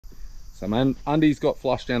So my undies got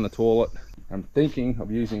flushed down the toilet. I'm thinking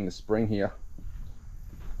of using the spring here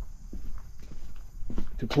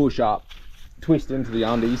to push up, twist into the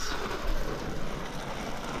undies.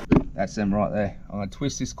 That's them right there. I'm going to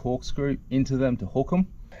twist this corkscrew into them to hook them,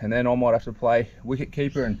 and then I might have to play wicket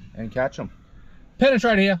keeper and catch them.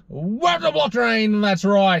 Penetrator here. Welcome to Block Drain. That's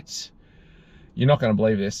right. You're not going to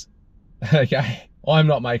believe this. Okay, I'm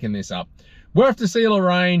not making this up. We're off to see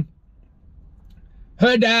Lorraine.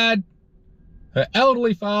 Her dad, her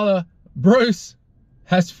elderly father, Bruce,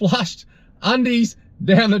 has flushed undies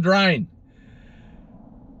down the drain.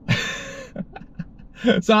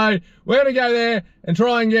 So we're going to go there and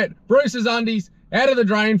try and get Bruce's undies out of the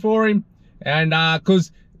drain for him. And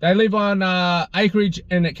because they live on acreage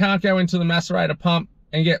and it can't go into the macerator pump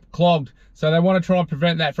and get clogged. So they want to try and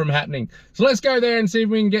prevent that from happening. So let's go there and see if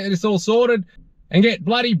we can get this all sorted and get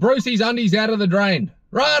bloody Brucey's undies out of the drain.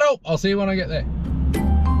 Righto, I'll see you when I get there.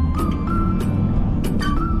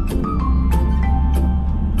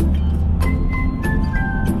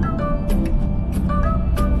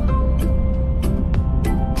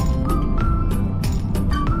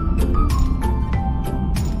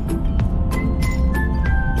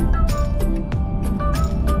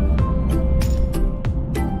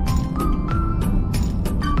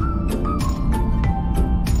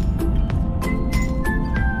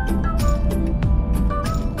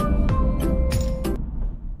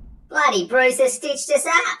 Bloody Bruce has stitched us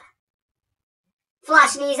up.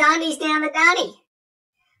 Flushing his undies down the dunny.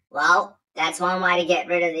 Well, that's one way to get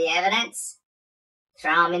rid of the evidence.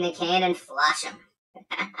 Throw them in the can and flush them.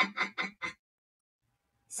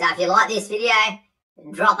 So if you like this video,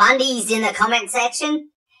 drop undies in the comment section.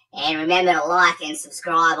 And remember to like and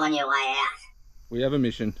subscribe on your way out. We have a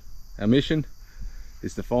mission. Our mission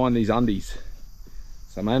is to find these undies.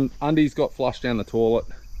 So my undies got flushed down the toilet.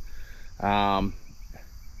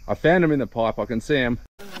 I found them in the pipe, I can see them.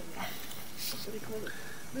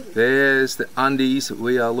 There's the undies that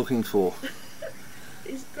we are looking for.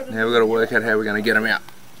 Now we've got to work out how we're going to get them out.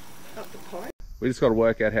 We just got to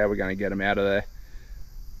work out how we're going to get them out of there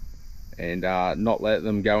and not let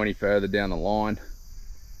them go any further down the line.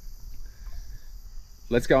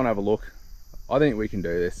 Let's go and have a look. I think we can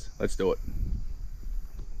do this. Let's do it.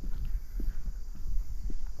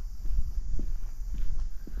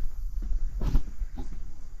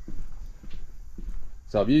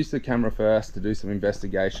 So I've used the camera first to do some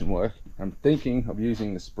investigation work. I'm thinking of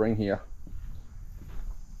using the spring here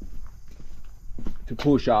to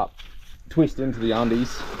push up, twist into the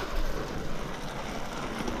undies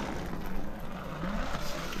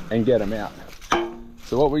and get them out.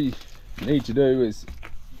 So what we need to do is,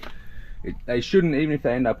 they shouldn't, even if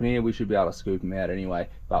they end up in here, we should be able to scoop them out anyway.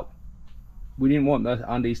 But we didn't want the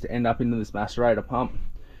undies to end up into this macerator pump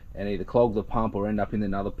and either clog the pump or end up in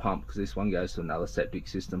another pump, because this one goes to another septic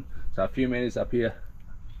system. So a few meters up here,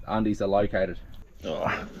 the undies are located. Oh,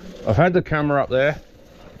 I've had the camera up there.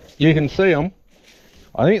 You can see them.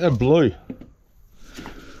 I think they're blue.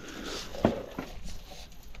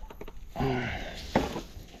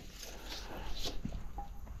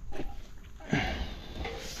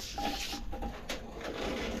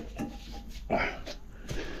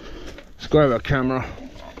 Let's grab our camera.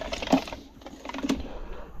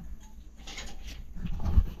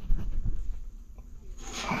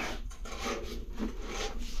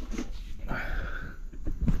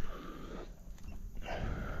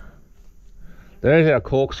 There's our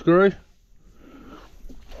corkscrew.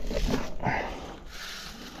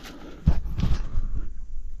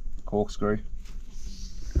 Corkscrew.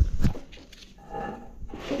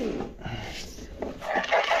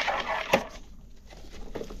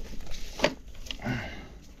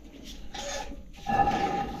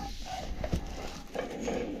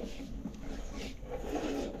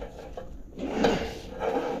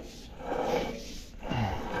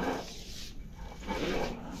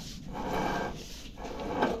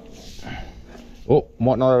 Oh,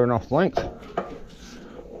 might not have enough length.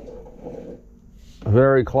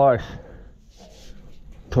 Very close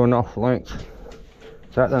to enough length.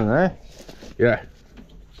 Is that them there? Yeah.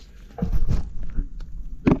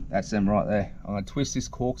 That's them right there. I'm going to twist this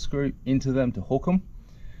corkscrew into them to hook them,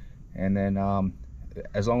 and then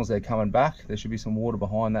as long as they're coming back, there should be some water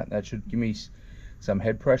behind that. That should give me some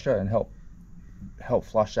head pressure and help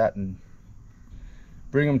flush that and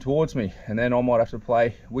bring them towards me, and then I might have to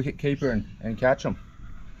play wicket keeper and catch them.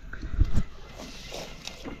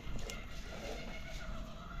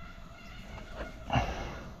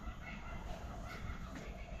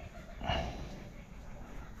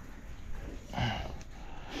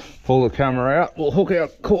 Pull the camera out, we'll hook our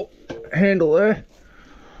cork handle there.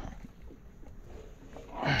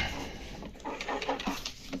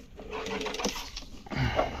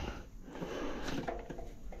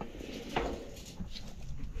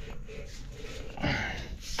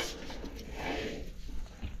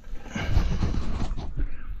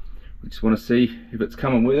 just want to see if it's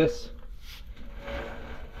coming with us.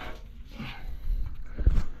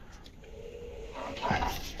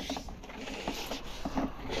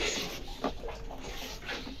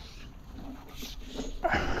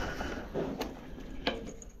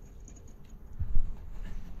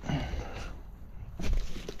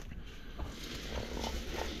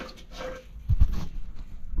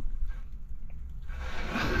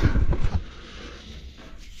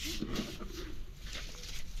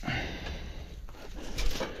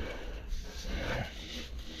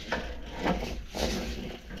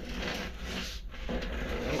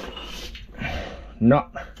 No,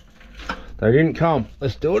 they didn't come.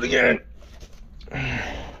 Let's do it again.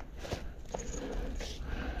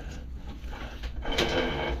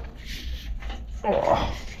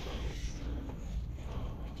 Oh.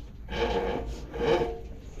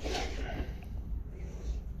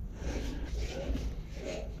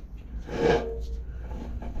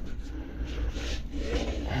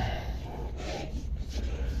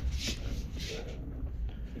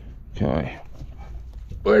 Okay,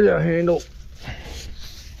 where's our handle?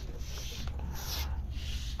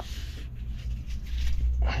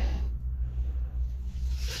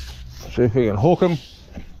 See if we can hook him.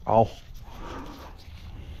 Oh.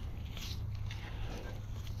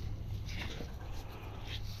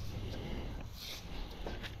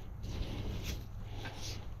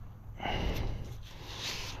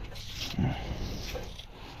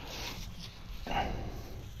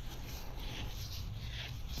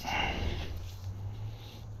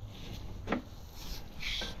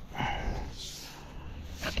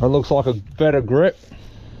 That looks like a better grip.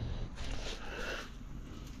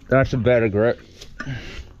 That's a better grip.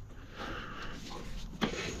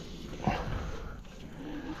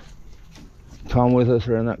 Come with us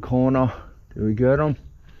around that corner. Did we get them?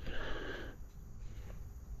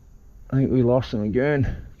 I think we lost them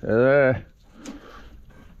again. They're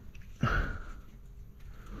there.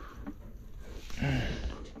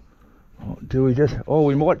 Oh, do we just? Oh,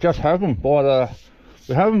 we might just have them by the.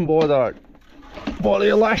 We have them by the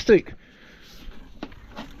elastic.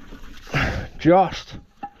 Just.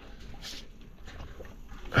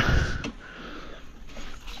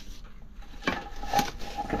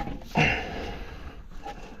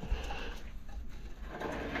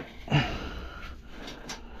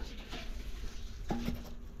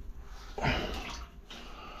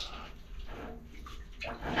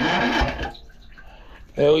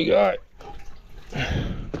 There we go.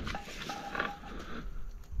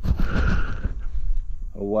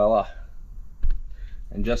 Voila.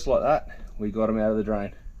 And just like that, we got him out of the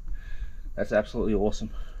drain. That's absolutely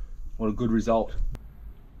awesome. What a good result.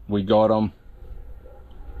 We got him.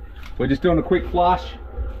 We're just doing a quick flush.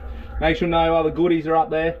 Make sure no other goodies are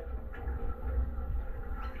up there.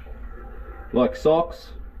 Like socks,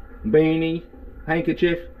 beanie,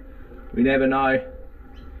 handkerchief. We never know.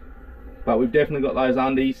 But we've definitely got those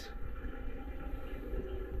undies.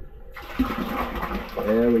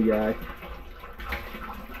 There we go.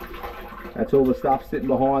 That's all the stuff sitting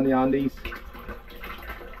behind the undies.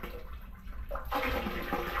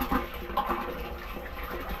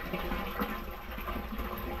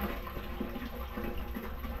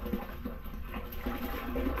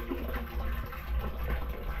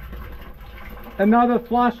 Another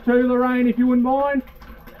flush too, Lorraine, if you wouldn't mind.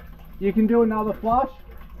 You can do another flush.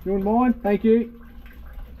 If you wouldn't mind, thank you.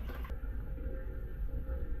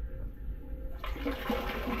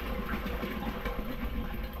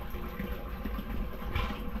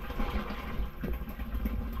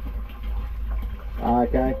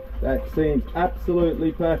 Okay, that seems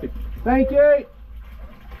absolutely perfect. Thank you.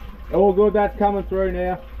 All good, that's coming through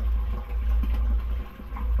now.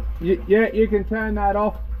 Yeah, you can turn that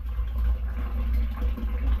off.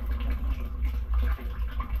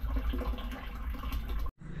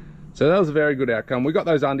 So that was a very good outcome. We got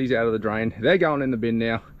those undies out of the drain. They're going in the bin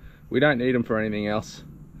now. We don't need them for anything else.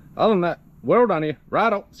 Other than that, well done here.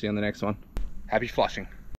 Right on. See you on the next one. Happy flushing.